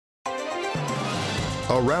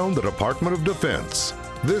around the Department of Defense.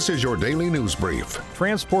 This is your daily news brief.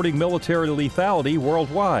 Transporting military lethality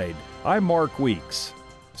worldwide. I'm Mark Weeks.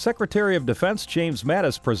 Secretary of Defense James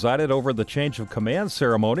Mattis presided over the change of command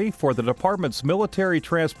ceremony for the department's Military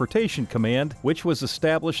Transportation Command, which was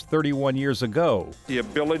established 31 years ago. The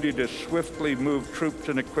ability to swiftly move troops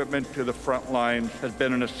and equipment to the front lines has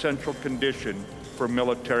been an essential condition for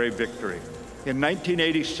military victory. In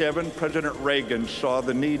 1987, President Reagan saw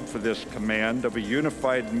the need for this command of a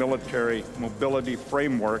unified military mobility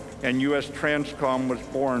framework, and U.S. Transcom was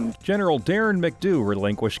born. General Darren McDew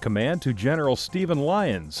relinquished command to General Stephen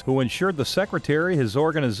Lyons, who ensured the Secretary his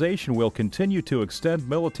organization will continue to extend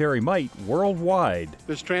military might worldwide.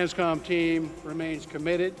 This Transcom team remains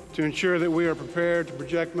committed to ensure that we are prepared to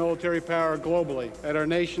project military power globally at our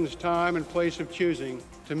nation's time and place of choosing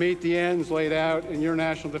to meet the ends laid out in your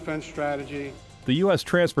national defense strategy. The U.S.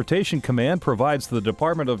 Transportation Command provides the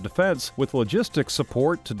Department of Defense with logistics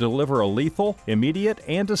support to deliver a lethal, immediate,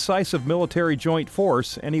 and decisive military joint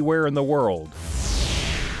force anywhere in the world.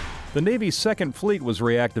 The Navy's Second Fleet was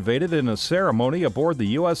reactivated in a ceremony aboard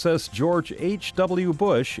the USS George H.W.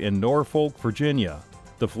 Bush in Norfolk, Virginia.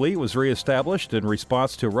 The fleet was reestablished in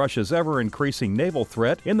response to Russia's ever-increasing naval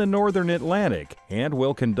threat in the northern Atlantic and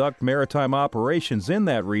will conduct maritime operations in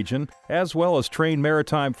that region, as well as train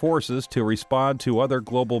maritime forces to respond to other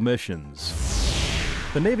global missions.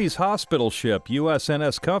 The Navy's hospital ship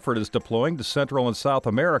USNS Comfort is deploying to Central and South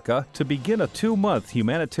America to begin a 2-month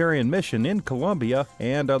humanitarian mission in Colombia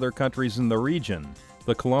and other countries in the region.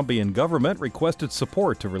 The Colombian government requested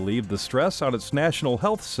support to relieve the stress on its national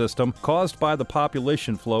health system caused by the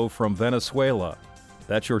population flow from Venezuela.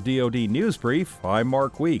 That's your DoD News Brief. I'm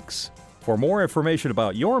Mark Weeks. For more information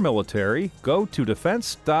about your military, go to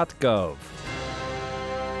defense.gov.